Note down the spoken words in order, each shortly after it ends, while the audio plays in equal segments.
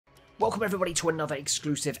Welcome everybody to another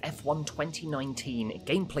exclusive F1 2019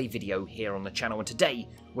 gameplay video here on the channel, and today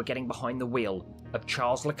we're getting behind the wheel of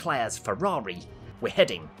Charles Leclerc's Ferrari. We're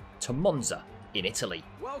heading to Monza in Italy.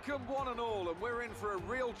 Welcome one and all, and we're in for a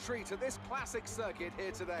real treat at this classic circuit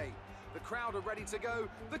here today. The crowd are ready to go,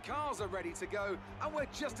 the cars are ready to go, and we're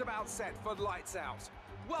just about set for lights out.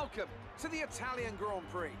 Welcome to the Italian Grand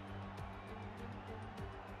Prix.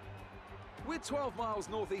 We're 12 miles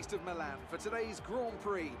northeast of Milan for today's Grand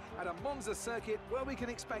Prix at a Monza circuit where we can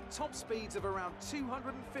expect top speeds of around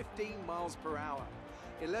 215 miles per hour.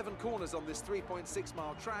 11 corners on this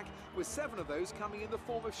 3.6-mile track, with 7 of those coming in the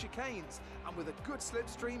form of chicanes. And with a good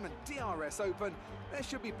slipstream and DRS open, there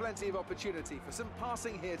should be plenty of opportunity for some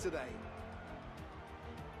passing here today.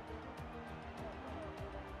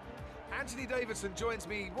 Anthony Davidson joins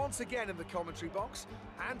me once again in the commentary box,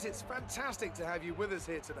 and it's fantastic to have you with us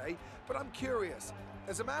here today. But I'm curious,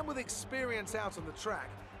 as a man with experience out on the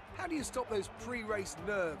track, how do you stop those pre-race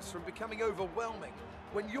nerves from becoming overwhelming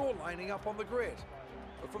when you're lining up on the grid?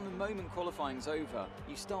 But from the moment qualifying's over,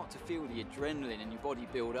 you start to feel the adrenaline in your body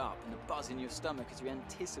build up and the buzz in your stomach as you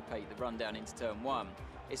anticipate the run down into turn 1.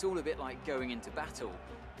 It's all a bit like going into battle,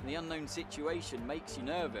 and the unknown situation makes you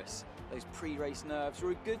nervous. Those pre-race nerves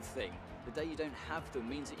are a good thing. The day you don't have them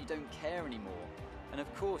means that you don't care anymore. And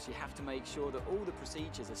of course, you have to make sure that all the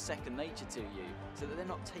procedures are second nature to you, so that they're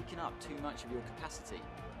not taking up too much of your capacity.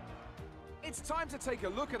 It's time to take a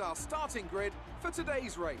look at our starting grid for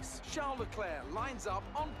today's race. Charles Leclerc lines up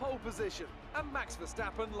on pole position, and Max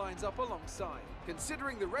Verstappen lines up alongside.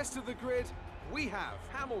 Considering the rest of the grid, we have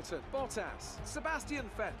Hamilton, Bottas, Sebastian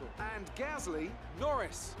Vettel, and Gasly,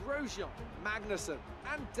 Norris, Grosjean, Magnussen,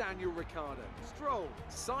 and Daniel Ricciardo, Stroll,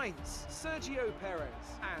 Sainz, Sergio Perez,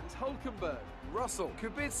 and Hülkenberg, Russell,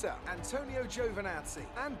 Kubica, Antonio Giovinazzi,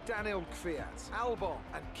 and Daniel Kvyat. Albon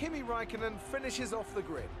and Kimi Raikkonen finishes off the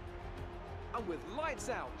grid. And with lights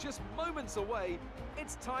out just moments away,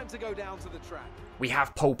 it's time to go down to the track. We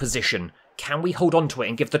have pole position. Can we hold on to it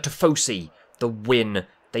and give the Tifosi the win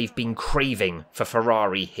they've been craving for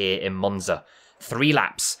Ferrari here in Monza? 3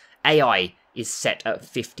 laps. AI is set at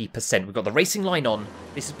 50%. We've got the racing line on.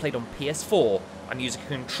 This is played on PS4. I'm using a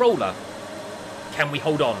controller. Can we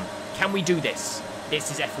hold on? Can we do this?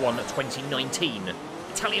 This is F1 2019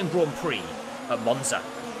 Italian Grand Prix at Monza.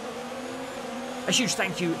 A huge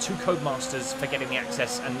thank you to Codemasters for getting the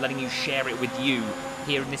access and letting you share it with you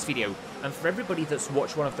here in this video. And for everybody that's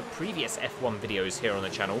watched one of the previous F1 videos here on the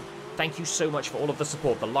channel, thank you so much for all of the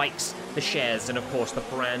support, the likes, the shares, and of course the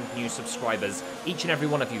brand new subscribers. Each and every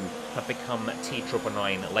one of you have become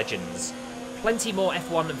T999 legends. Plenty more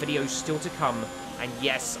F1 videos still to come, and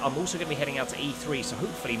yes, I'm also going to be heading out to E3, so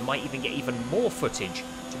hopefully might even get even more footage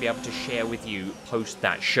to be able to share with you post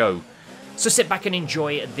that show. So sit back and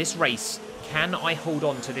enjoy this race. Can I hold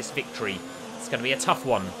on to this victory? It's going to be a tough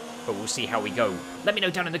one, but we'll see how we go. Let me know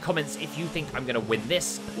down in the comments if you think I'm going to win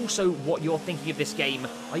this. Also, what you're thinking of this game.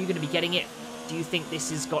 Are you going to be getting it? Do you think this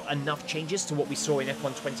has got enough changes to what we saw in F1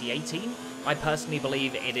 2018? I personally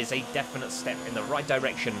believe it is a definite step in the right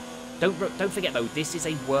direction. Don't forget though, this is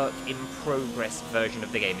a work in progress version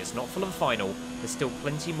of the game. It's not full of a final. There's still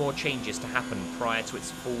plenty more changes to happen prior to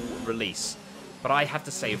its full release. But I have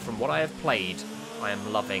to say, from what I have played, I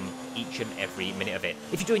am loving each and every minute of it.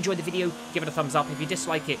 If you do enjoy the video, give it a thumbs up. If you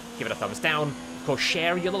dislike it, give it a thumbs down. Of course,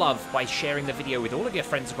 share your love by sharing the video with all of your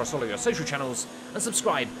friends across all of your social channels, and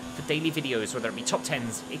subscribe for daily videos, whether it be top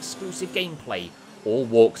 10s, exclusive gameplay, or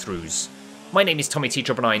walkthroughs. My name is Tommy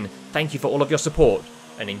T999. Thank you for all of your support,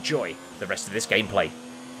 and enjoy the rest of this gameplay.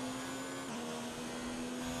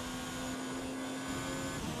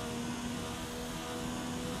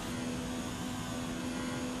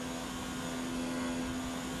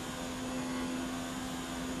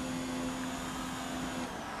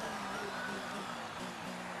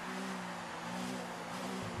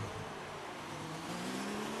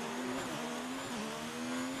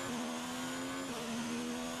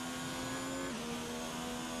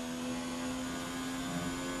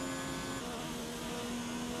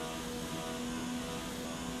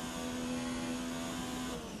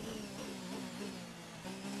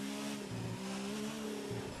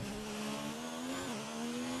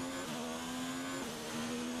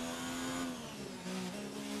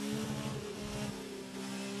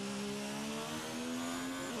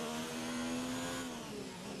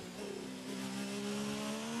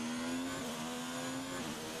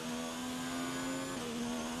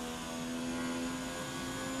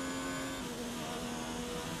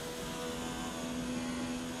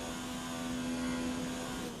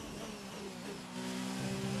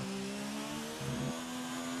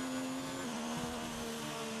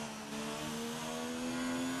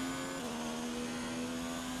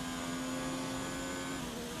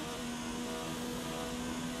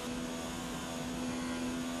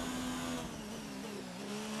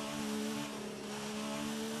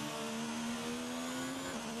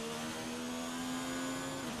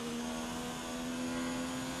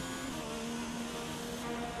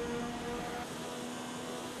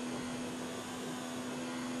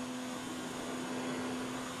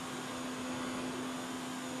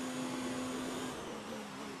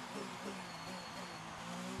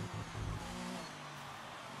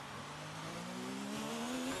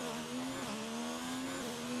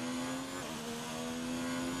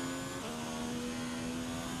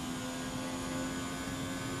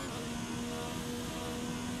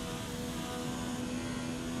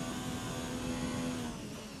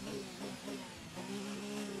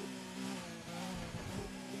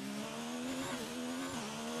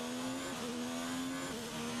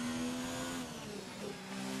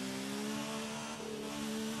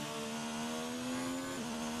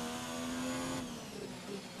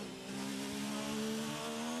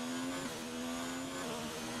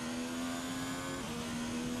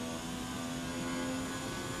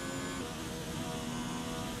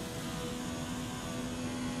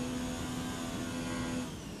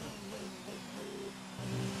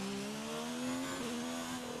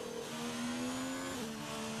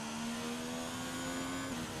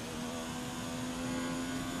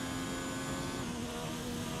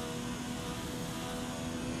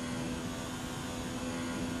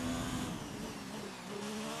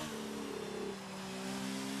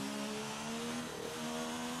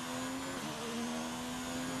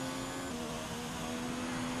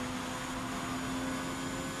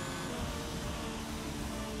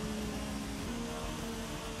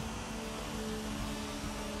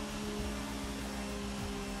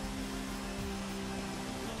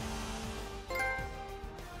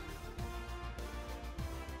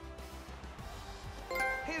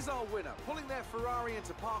 Here's our winner, pulling their Ferrari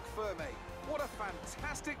into Parc Fermé. What a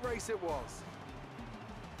fantastic race it was.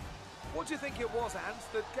 What do you think it was,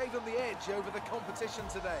 Ant, that gave them the edge over the competition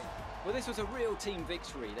today? Well, this was a real team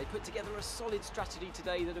victory. They put together a solid strategy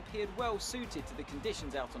today that appeared well suited to the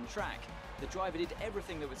conditions out on track. The driver did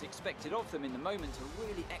everything that was expected of them in the moment to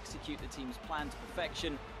really execute the team's plan to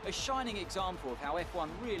perfection. A shining example of how F1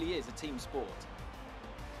 really is a team sport.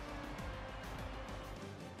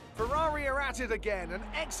 Ferrari are at it again. An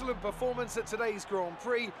excellent performance at today's Grand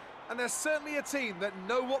Prix, and they're certainly a team that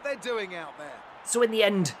know what they're doing out there. So in the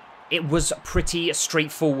end, it was pretty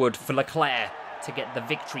straightforward for Leclerc to get the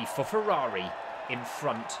victory for Ferrari in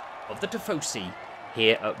front of the Tifosi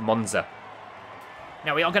here at Monza.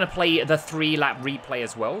 Now we are going to play the 3-lap replay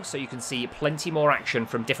as well, so you can see plenty more action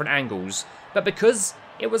from different angles. But because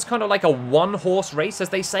it was kind of like a one-horse race, as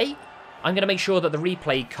they say, I'm going to make sure that the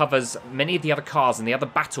replay covers many of the other cars and the other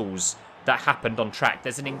battles that happened on track.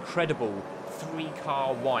 There's an incredible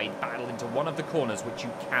 3-car wide battle into one of the corners which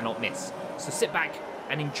you cannot miss. So sit back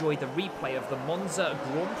and enjoy the replay of the Monza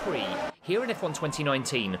Grand Prix here in F1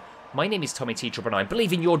 2019. My name is Tommy T9.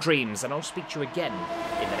 Believe in your dreams, and I'll speak to you again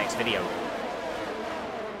in the next video.